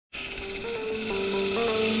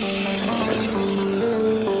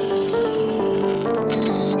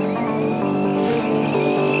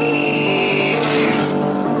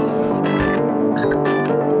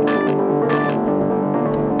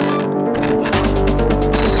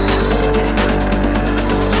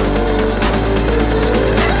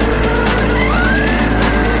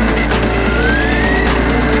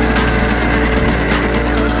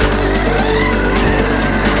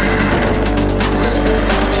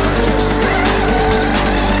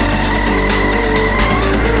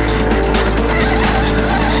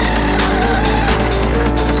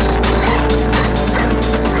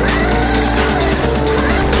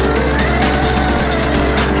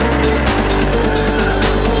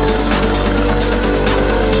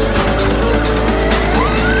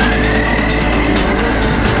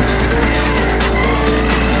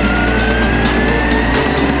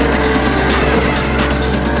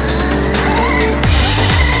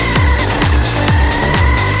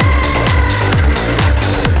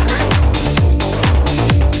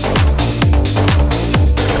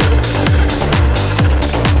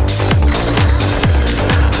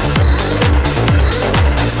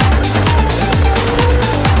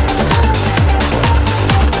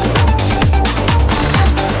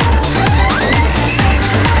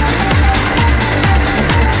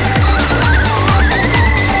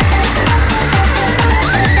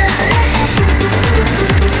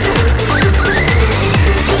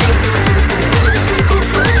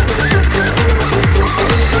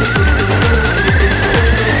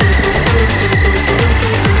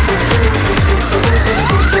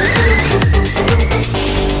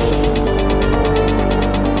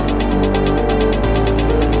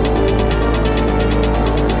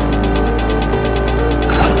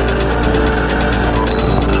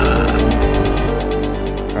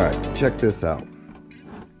check this out.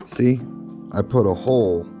 See, I put a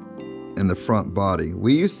hole in the front body.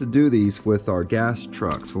 We used to do these with our gas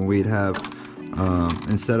trucks when we'd have,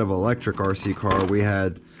 instead of electric RC car, we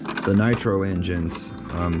had the nitro engines.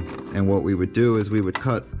 And what we would do is we would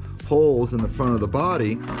cut holes in the front of the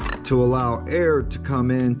body to allow air to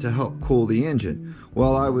come in to help cool the engine.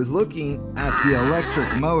 Well, I was looking at the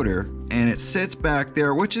electric motor and it sits back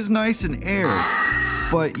there, which is nice and airy,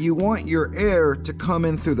 but you want your air to come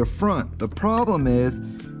in through the front. The problem is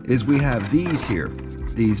we have these here,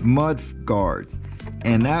 these mud guards,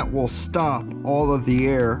 and that will stop all of the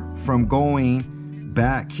air from going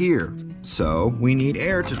back here. So we need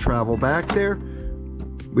air to travel back there.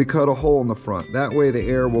 We cut a hole in the front. That way the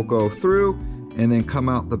air will go through and then come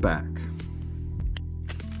out the back.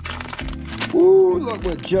 Ooh, look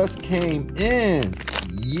what just came in.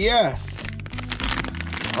 Yes.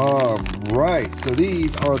 All right, so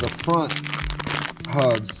these are the front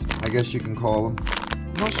hubs, I guess you can call them.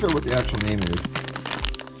 I'm not sure what the actual name is.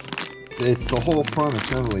 It's the whole front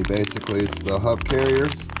assembly, basically. It's the hub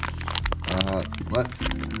carriers. Let's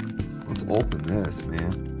open this,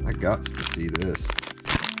 man. I got to see this.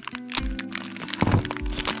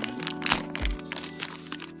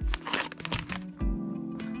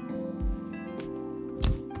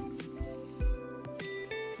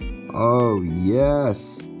 Oh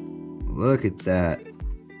yes, look at that.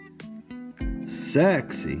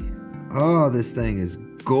 Sexy. Oh, this thing is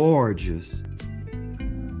gorgeous.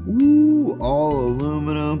 Ooh, all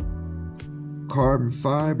aluminum, carbon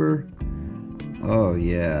fiber. Oh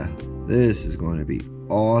yeah, this is going to be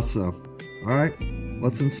awesome. All right,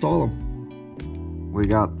 let's install them. We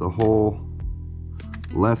got the whole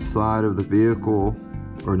left side of the vehicle,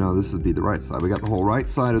 or no, this would be the right side. We got the whole right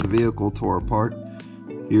side of the vehicle tore apart.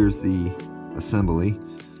 Here's the assembly.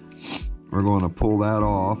 We're going to pull that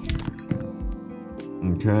off.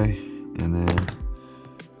 Okay, and then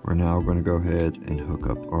we're now going to go ahead and hook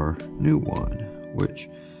up our new one, which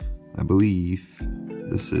I believe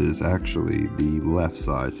this is actually the left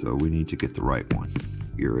side, so we need to get the right one.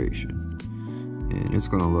 Configuration. And it's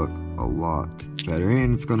going to look a lot better,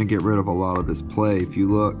 and it's going to get rid of a lot of this play. If you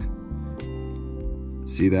look,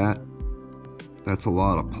 see that? That's a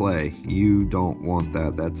lot of play. You don't want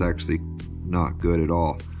that. That's actually not good at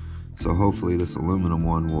all. So hopefully this aluminum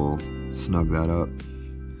one will snug that up.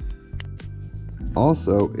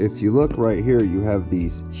 Also, if you look right here, you have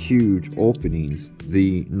these huge openings.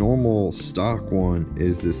 The normal stock one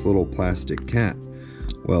is this little plastic cap.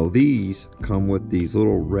 Well, these come with these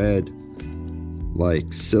little red,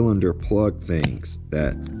 like, cylinder plug things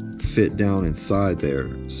that fit down inside there,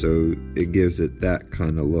 so it gives it that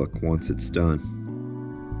kind of look once it's done.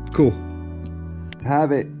 Cool.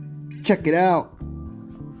 Have it. Check it out.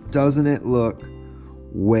 Doesn't it look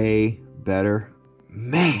way better?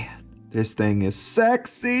 Man, this thing is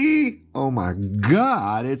sexy. Oh my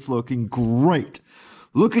God, it's looking great.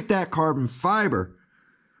 Look at that carbon fiber.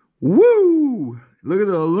 Woo! Look at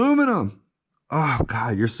the aluminum. Oh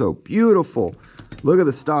God, you're so beautiful. Look at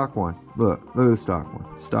the stock one. Look at the stock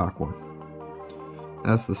one. Stock one.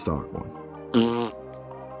 That's the stock one.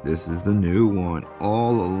 This is the new one.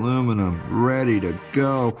 All aluminum, ready to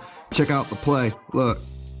go. Check out the play. Look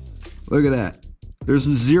at that. There's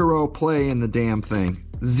zero play in the damn thing.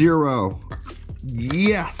 Zero.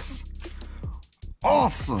 Yes.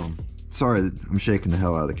 Awesome. Sorry, I'm shaking the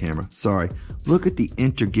hell out of the camera. Sorry. Look at the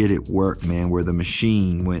intricate work, man, where the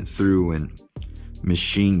machine went through and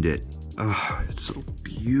machined it. Oh, it's so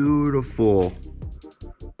beautiful.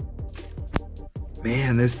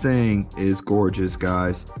 Man, this thing is gorgeous,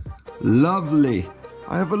 guys. Lovely.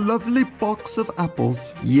 I have a lovely box of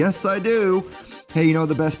apples. Yes, I do. Hey, you know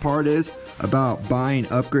the best part is about buying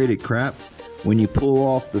upgraded crap? When you pull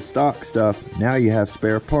off the stock stuff, now you have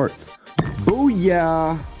spare parts.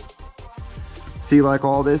 Booyah! See, like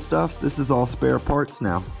all this stuff, this is all spare parts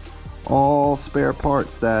now. All spare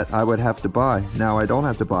parts that I would have to buy. Now I don't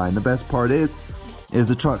have to buy. And the best part is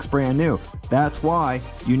the truck's brand new. That's why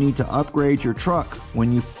you need to upgrade your truck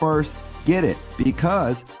when you first get it,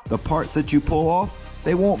 because the parts that you pull off,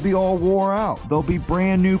 they won't be all wore out. They'll be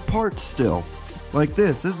brand new parts still. Like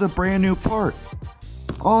this is a brand new part.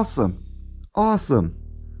 Awesome. Awesome.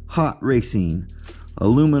 Hot racing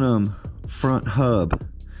aluminum front hub.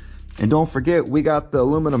 And don't forget, we got the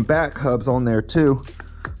aluminum back hubs on there too,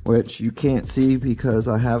 which you can't see because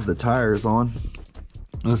I have the tires on.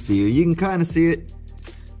 Let's see, you can kind of see it.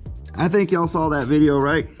 I think y'all saw that video,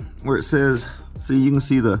 right? Where it says, see, you can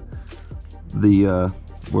see the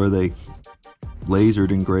where they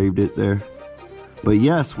lasered engraved it there. But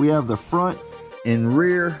yes, we have the front and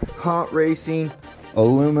rear hot racing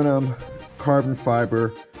aluminum carbon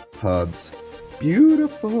fiber hubs.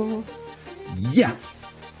 Beautiful.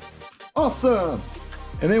 Yes. Awesome.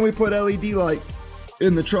 And then we put LED lights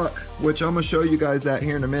in the truck, which I'm gonna show you guys that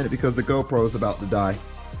here in a minute because the GoPro is about to die.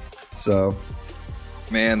 So,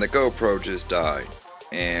 man, the GoPro just died,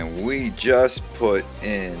 and we just put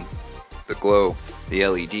in the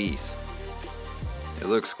LEDs. It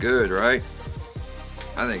looks good, right?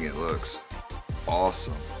 I think it looks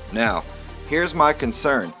awesome. Now, here's my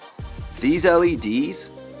concern. These LEDs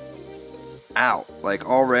out, like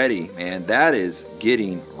already, man, that is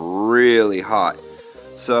getting really hot.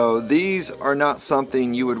 So these are not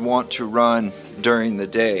something you would want to run during the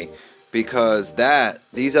day, because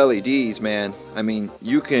these LEDs, man, I mean,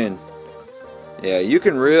 you can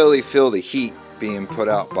really feel the heat being put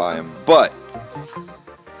out by them. But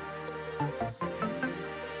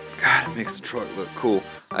God, it makes the truck look cool.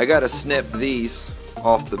 I gotta snip these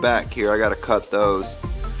off the back here. I gotta cut those.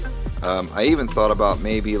 I even thought about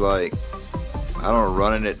maybe, like, I don't know,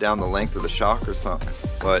 running it down the length of the shock or something.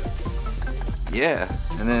 But yeah,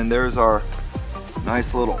 and then there's our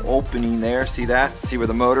nice little opening there. See that? See where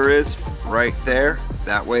the motor is? Right there.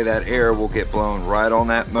 That way that air will get blown right on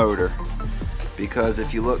that motor. Because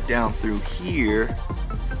if you look down through here,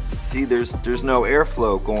 see, there's no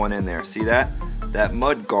airflow going in there. See that? That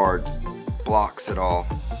mud guard blocks it all.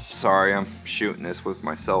 Sorry, I'm shooting this with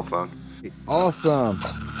my cell phone. Awesome.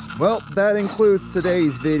 Well, that includes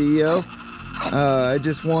today's video. I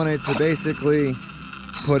just wanted to basically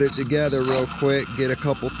put it together real quick, get a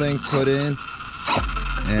couple things put in,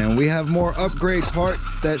 and we have more upgrade parts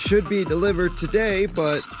that should be delivered today,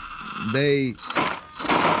 but they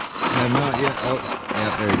have not yet. Oh,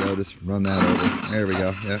 yeah, there you go. Just run that over. There we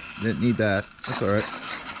go. Yeah, didn't need that. That's all right.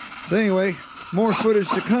 So anyway, more footage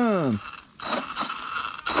to come.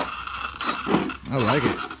 I like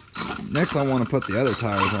it. Next, I want to put the other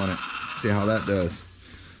tires on it. See how that does.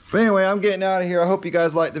 But anyway, I'm getting out of here. I hope you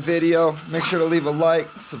guys liked the video. Make sure to leave a like,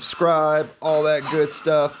 subscribe, all that good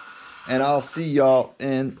stuff. And I'll see y'all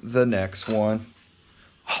in the next one.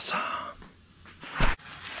 Awesome.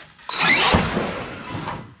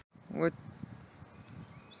 What?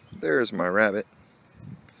 There's my rabbit.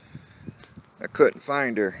 I couldn't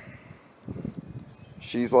find her.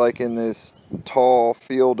 She's like in this tall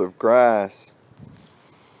field of grass.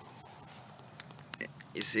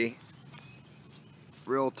 You see?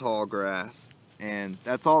 Real tall grass, and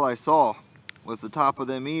that's all I saw was the top of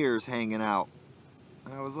them ears hanging out.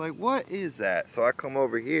 And I was like, what is that? So I come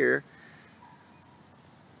over here,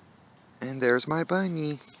 and there's my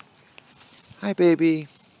bunny. Hi, baby.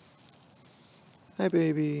 Hi,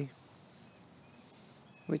 baby.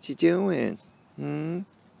 What you doing?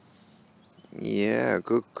 Yeah,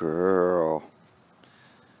 good girl.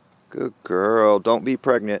 Good girl. Don't be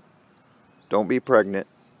pregnant. Don't be pregnant.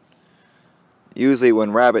 Usually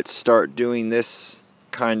when rabbits start doing this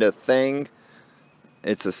kind of thing,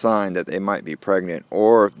 it's a sign that they might be pregnant,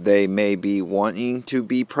 or they may be wanting to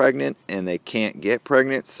be pregnant and they can't get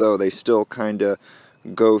pregnant, so they still kind of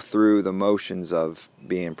go through the motions of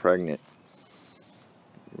being pregnant.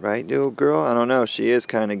 Right, little girl? I don't know. She is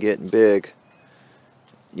kind of getting big.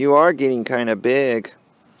 You are getting kind of big.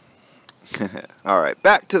 Alright,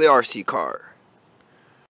 back to the RC car.